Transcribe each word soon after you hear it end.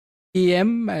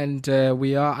PM, and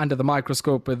we are under the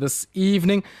microscope this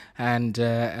evening. And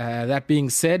that being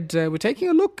said, we're taking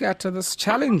a look at this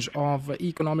challenge of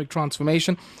economic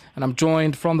transformation. And I'm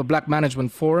joined from the Black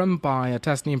Management Forum by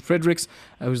Tasneem Fredericks,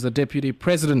 who's the Deputy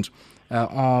President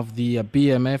of the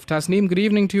BMF. Tasneem, good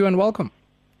evening to you and welcome.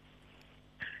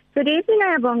 Good evening,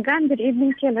 Ayabonga, and good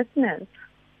evening to your listeners.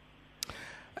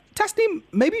 Tasneem,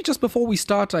 maybe just before we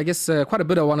start, I guess quite a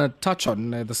bit I want to touch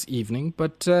on this evening,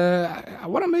 but I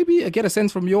want to maybe get a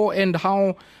sense from your end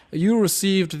how you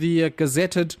received the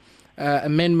gazetted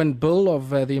amendment bill of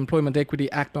the Employment Equity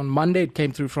Act on Monday. It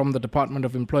came through from the Department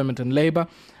of Employment and Labour,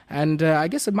 and I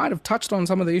guess it might have touched on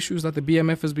some of the issues that the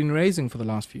BMF has been raising for the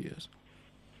last few years.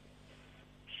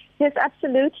 Yes,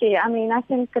 absolutely. I mean, I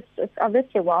think it's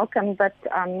obviously welcome, but,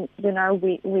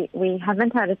 we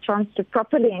haven't had a chance to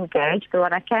properly engage. But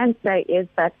what I can say is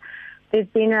that there's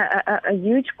been a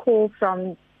huge call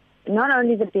from not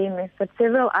only the BMF, but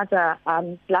several other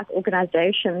black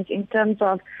organizations in terms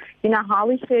of, how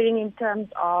we're faring in terms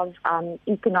of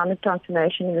economic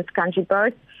transformation in this country,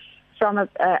 both from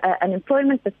an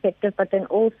employment perspective, but then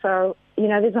also,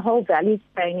 there's a whole value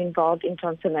chain involved in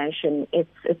transformation.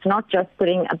 It's not just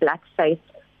putting a black face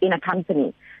in a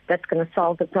company that's going to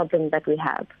solve the problem that we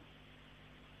have.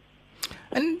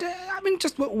 And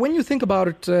just when you think about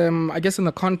it, I guess in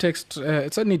the context,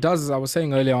 it certainly does, as I was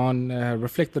saying earlier on,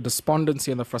 reflect the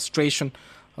despondency and the frustration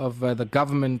of the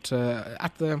government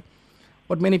at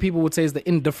what many people would say is the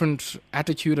indifferent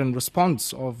attitude and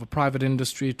response of private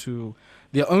industry to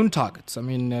their own targets. I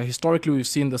mean, historically, we've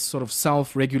seen this sort of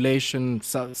self-regulation,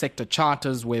 sector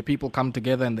charters where people come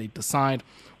together and they decide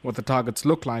what the targets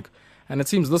look like. And it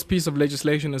seems this piece of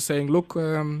legislation is saying, look,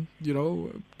 the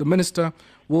minister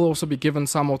will also be given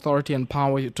some authority and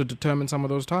power to determine some of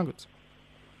those targets.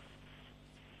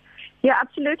 Yeah,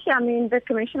 absolutely. I mean, the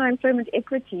Commission on Employment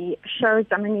Equity shows,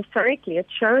 historically, it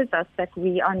shows us that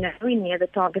we are nowhere near the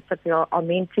targets that we are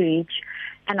meant to reach.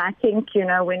 And I think,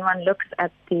 when one looks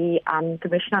at the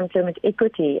Commission on Employment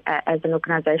Equity as an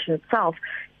organization itself,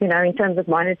 in terms of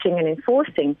monitoring and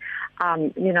enforcing, are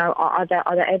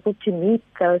they able to meet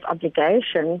those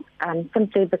obligations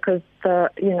simply because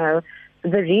the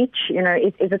reach,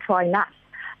 is it far enough?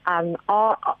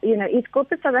 Is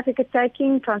corporate South Africa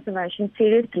taking transformation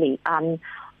seriously?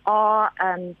 Are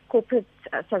corporate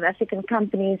South African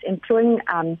companies employing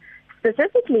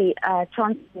specifically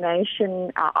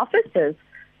transformation officers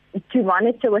to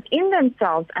monitor within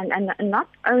themselves and not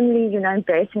only,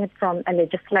 embracing it from a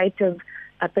legislative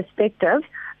perspective,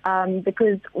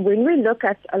 because when we look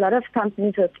at a lot of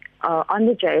companies with on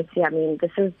the JSE, I mean,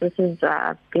 this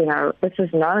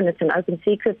is known. It's an open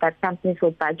secret that companies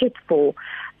will budget for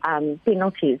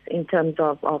penalties in terms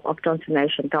of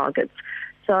transformation targets.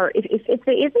 So if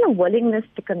there isn't a willingness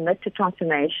to commit to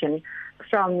transformation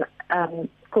from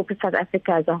corporate South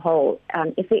Africa as a whole,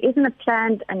 if there isn't a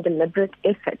planned and deliberate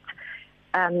effort,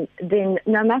 then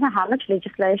no matter how much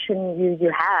legislation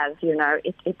you have,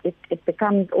 it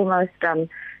becomes almost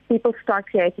people start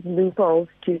creating loopholes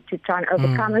to try and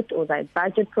overcome it, or they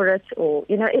budget for it, or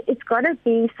it's got to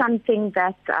be something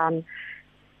that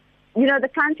the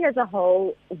country as a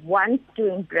whole wants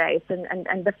to embrace,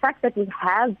 and the fact that we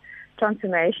have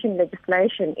transformation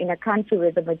legislation in a country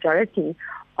where the majority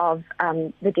of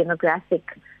the demographic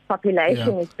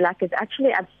population is black is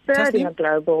actually absurd in a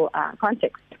global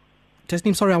context.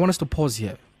 Tasneem, sorry, I want us to pause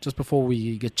here just before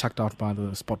we get chucked out by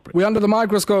the spot break. We're under the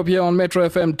microscope here on Metro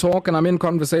FM Talk, and I'm in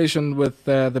conversation with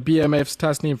the BMF's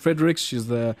Tasneem Fredericks. She's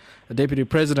the Deputy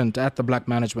President at the Black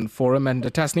Management Forum. And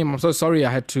Tasneem, I'm so sorry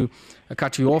I had to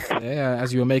cut you off there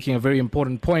as you were making a very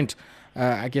important point,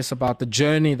 I guess, about the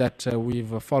journey that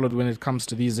we've followed when it comes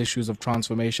to these issues of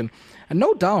transformation. And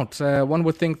no doubt, one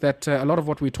would think that a lot of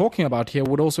what we're talking about here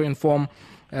would also inform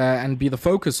and be the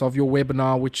focus of your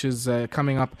webinar, which is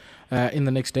coming up in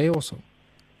the next day or so.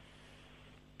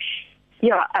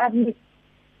 Yeah,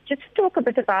 just to talk a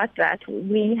bit about that,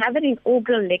 we have an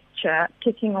inaugural lecture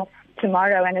kicking off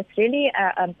tomorrow, and it's really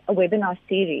a webinar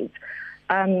series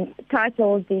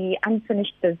titled The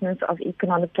Unfinished Business of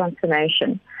Economic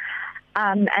Transformation.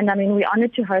 We're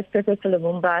honored to host Professor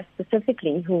Lumumba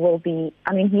specifically, who will be,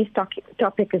 his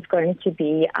topic is going to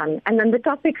be, and then the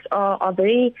topics are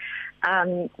very,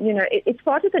 it's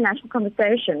part of the national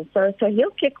conversation. So he'll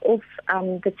kick off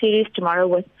the series tomorrow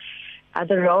with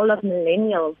the role of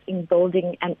millennials in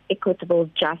building an equitable,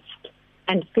 just,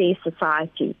 and fair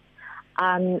society.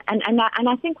 And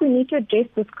I think we need to address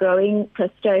this growing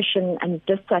frustration and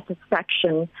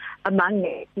dissatisfaction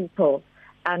among people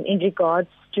in regards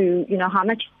to, how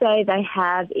much say they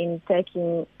have in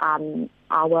taking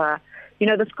our,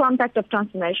 this compact of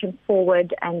transformation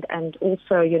forward and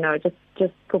also,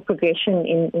 just for progression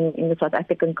in the South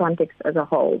African context as a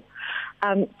whole.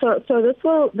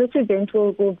 So this event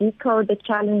will decode the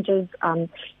challenges,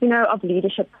 of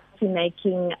leadership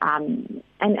making and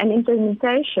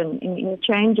implementation in a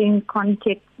changing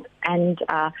context and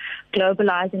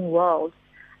globalizing world.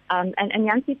 And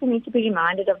young people need to be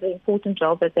reminded of the important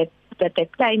role that they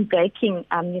play in breaking,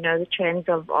 the trends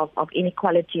of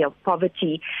inequality, of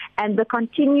poverty, and the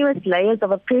continuous layers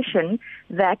of oppression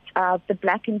that the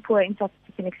Black and poor in South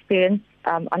Africa can experience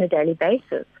on a daily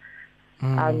basis.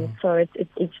 So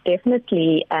it's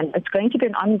definitely, it's going to be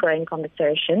an ongoing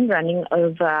conversation running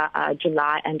over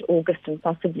July and August and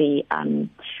possibly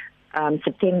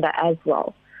September as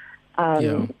well.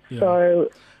 So,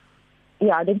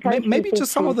 maybe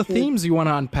just some of the themes you want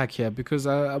to unpack here, because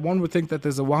one would think that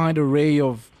there's a wide array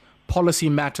of policy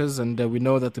matters, and we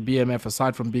know that the BMF,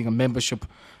 aside from being a membership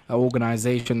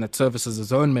organization that services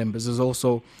its own members, is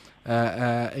also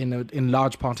in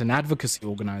large part an advocacy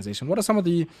organization. What are some of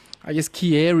the,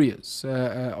 key areas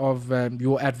of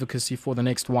your advocacy for the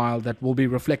next while that will be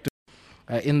reflected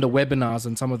in the webinars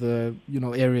and some of the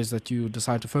areas that you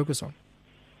decide to focus on?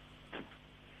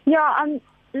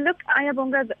 Look,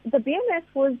 Ayabonga, the BMF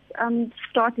was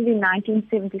started in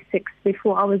 1976,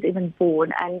 before I was even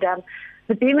born, and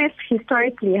the BMF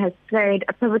historically has played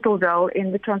a pivotal role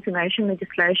in the transformation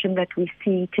legislation that we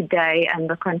see today and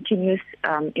the continuous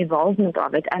involvement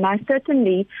of it. And I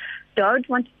certainly don't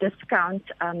want to discount,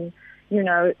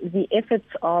 the efforts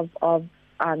of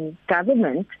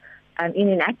government in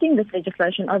enacting this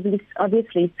legislation,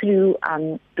 obviously through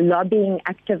lobbying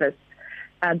activists.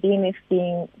 BMF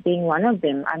being one of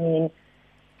them. I mean,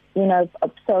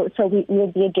 so we will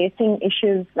be addressing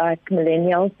issues like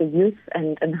millennials, the youth,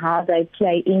 and how they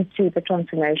play into the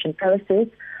transformation process.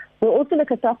 We'll also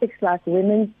look at topics like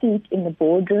women's seat in the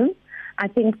boardroom. I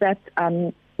think that,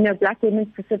 Black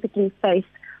women specifically face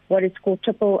what is called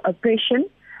triple oppression.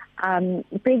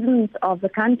 The president of the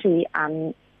country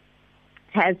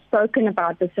has spoken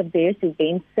about this at various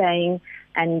events, saying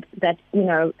and that,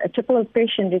 a triple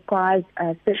oppression requires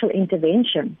special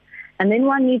intervention. And then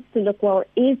one needs to look, well,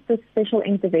 is the special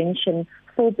intervention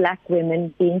for Black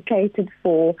women being catered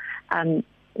for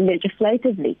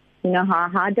legislatively?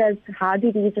 How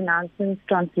do these announcements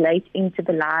translate into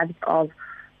the lives of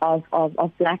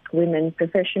Black women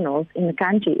professionals in the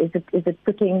country? Is it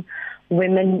putting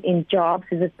women in jobs?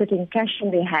 Is it putting cash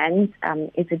in their hands?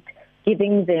 Is it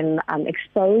giving them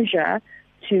exposure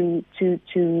to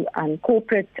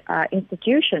corporate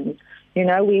institutions?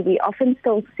 We often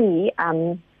still see,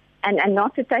 and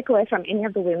not to take away from any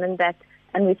of the women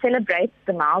and we celebrate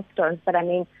the milestones, but I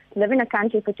mean, live in a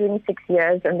country for 26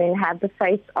 years and then have the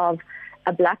face of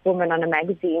a Black woman on a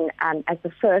magazine as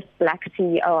the first Black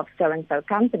CEO of so-and-so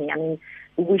company. I mean,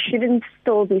 we shouldn't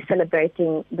still be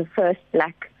celebrating the first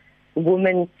Black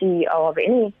woman CEO of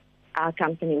any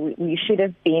company. We should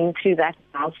have been through that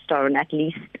milestone at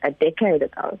least a decade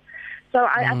ago. So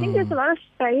I think there's a lot of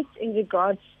space in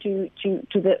regards to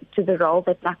the role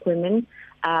that Black women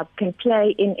can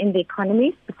play in the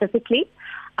economy specifically.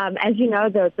 As you know,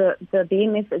 the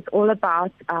BMF is all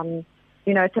about,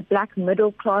 it's a Black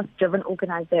middle class driven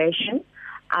organization.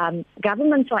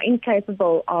 Governments are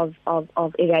incapable of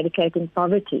eradicating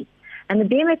poverty. And the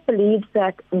BMF believes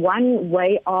that one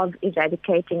way of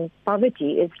eradicating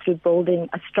poverty is through building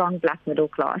a strong Black middle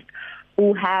class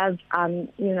who have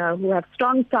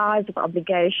strong ties of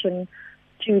obligation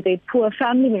to their poor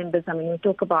family members. I mean, we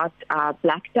talk about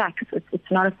Black tax.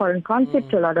 It's not a foreign concept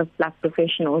to a lot of Black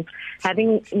professionals.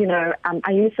 Having,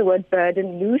 I use the word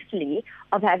burden loosely,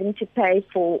 of having to pay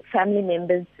for family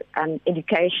members'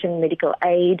 education, medical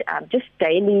aid, just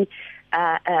daily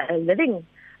living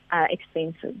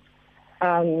expenses.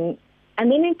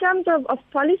 And then in terms of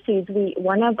policies,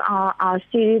 one of our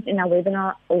series in our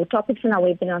webinar, or topics in our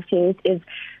webinar series, is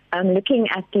looking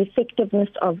at the effectiveness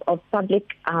of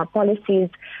public policies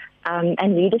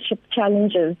and leadership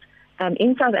challenges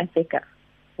in South Africa.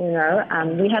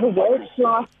 We have a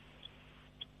world-class...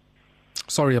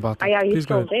 Sorry about that. Are you Please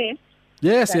still go ahead.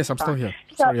 there? Yes, I'm still here.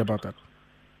 Sorry about that.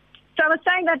 So I was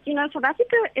saying that, South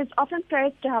Africa is often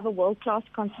praised to have a world-class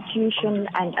constitution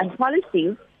and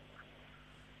policies.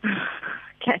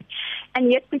 Okay.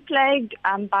 And yet we're plagued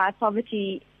by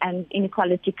poverty and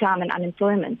inequality, crime and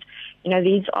unemployment.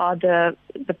 These are the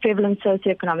prevalent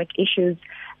socioeconomic issues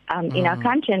in our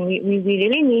country, and we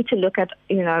really need to look at,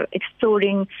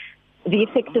 exploring the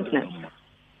effectiveness.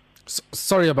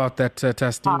 Sorry about that,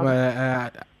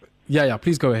 Tasneem.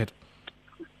 Please go ahead.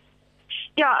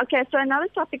 Yeah, okay. So another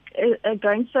topic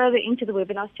going further into the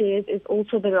webinar series is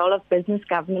also the role of business,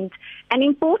 government, and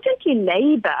importantly,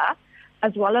 labor,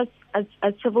 as well as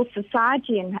civil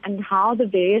society, and how the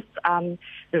various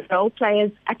role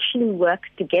players actually work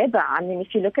together. I mean,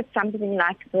 if you look at something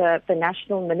like the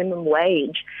national minimum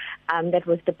wage that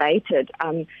was debated,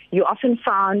 you often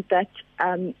found that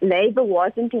labor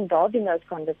wasn't involved in those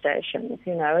conversations.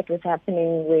 You know, it was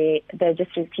happening where they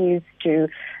just refused to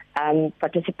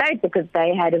participate because they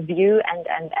had a view,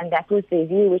 and that was their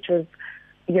view, which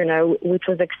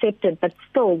was accepted. But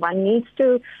still, one needs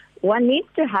to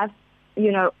have,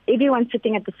 everyone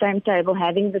sitting at the same table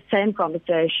having the same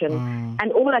conversation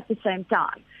and all at the same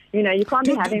time. You know, you can't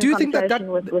be having a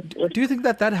conversation with... Do you think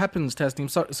that happens, Tasneem?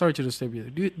 Sorry to disturb you.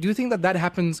 Do you think that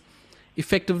happens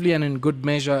effectively and in good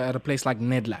measure at a place like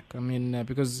NEDLAC? I mean,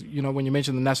 because, when you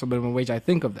mention the national minimum wage, I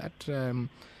think of that.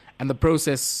 And the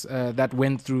process that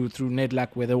went through NEDLAC,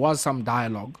 where there was some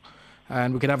dialogue,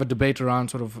 and we could have a debate around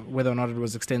sort of whether or not it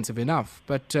was extensive enough.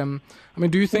 But, do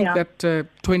you think that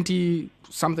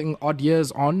 20-something odd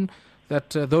years on, that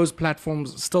those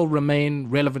platforms still remain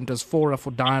relevant as fora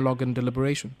for dialogue and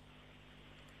deliberation?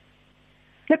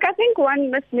 Look, I think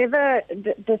one must never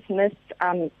dismiss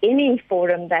any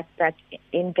forum that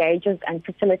engages and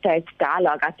facilitates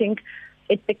dialogue. I think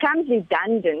it becomes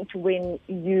redundant when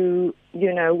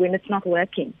when it's not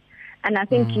working. And I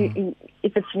think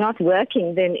if it's not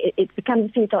working, then it becomes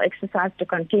a futile exercise to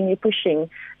continue pushing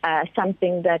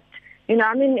something that,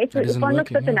 if one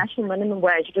looks at the national minimum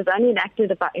wage, it was only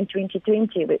enacted in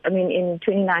 2020, in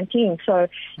 2019. So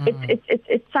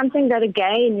it's something that,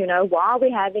 again, while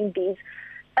we're having these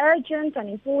urgent and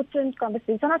important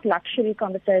conversations, these are not luxury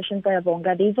conversations,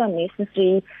 Bonga. These are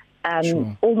necessary,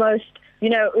 almost,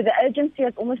 the urgency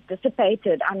has almost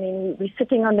dissipated. I mean, we're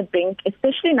sitting on the brink,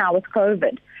 especially now with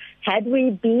COVID. Had we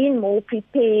been more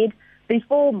prepared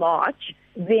before March,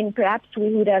 then perhaps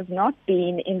we would have not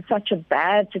been in such a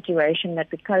bad situation that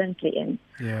we're currently in.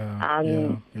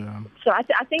 So I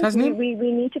think we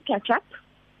need to catch up.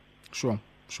 Sure.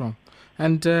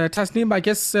 And Tasneem, I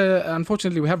guess,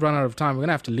 unfortunately, we have run out of time. We're going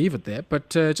to have to leave it there. But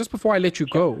just before I let you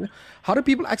go, how do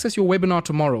people access your webinar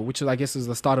tomorrow, which I guess is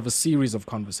the start of a series of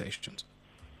conversations?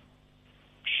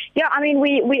 Yeah,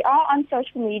 we are on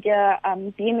social media.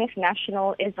 BMF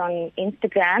National is on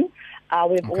Instagram.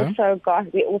 We also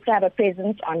have a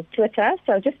presence on Twitter.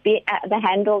 So just be at the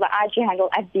IG handle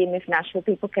at BMF National.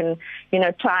 People can,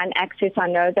 try and access. I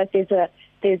know that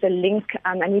there's a link,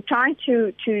 and we're trying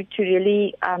to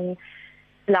really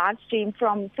live stream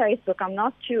from Facebook. I'm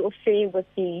not too au fait with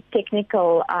the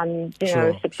technical,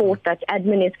 support that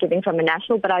admin is giving from the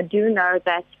national, but I do know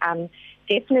that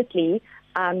definitely.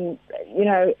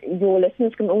 Your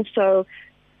listeners can also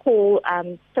call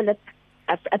Philip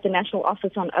at the national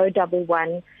office on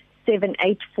 011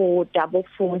 784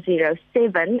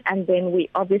 4407, and then we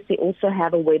obviously also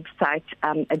have a website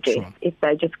address. Sure. If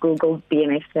they just Google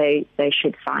BMF, they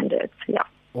should find it. Yeah.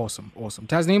 Awesome.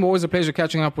 Tasneem, always a pleasure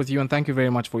catching up with you, and thank you very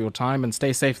much for your time, and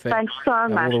stay safe there. Thanks so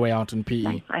much. All the way out in PE.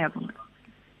 Thanks,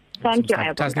 Thank you,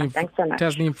 Tasneem, thanks so much.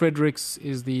 Tasneem Fredericks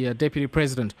is the Deputy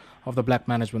President of the Black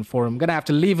Management Forum. I'm going to have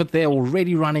to leave it there,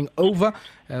 already running over.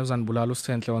 Uzan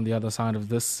Bulalo on the other side of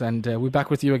this, and we're back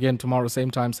with you again tomorrow,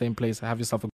 same time, same place. Have yourself a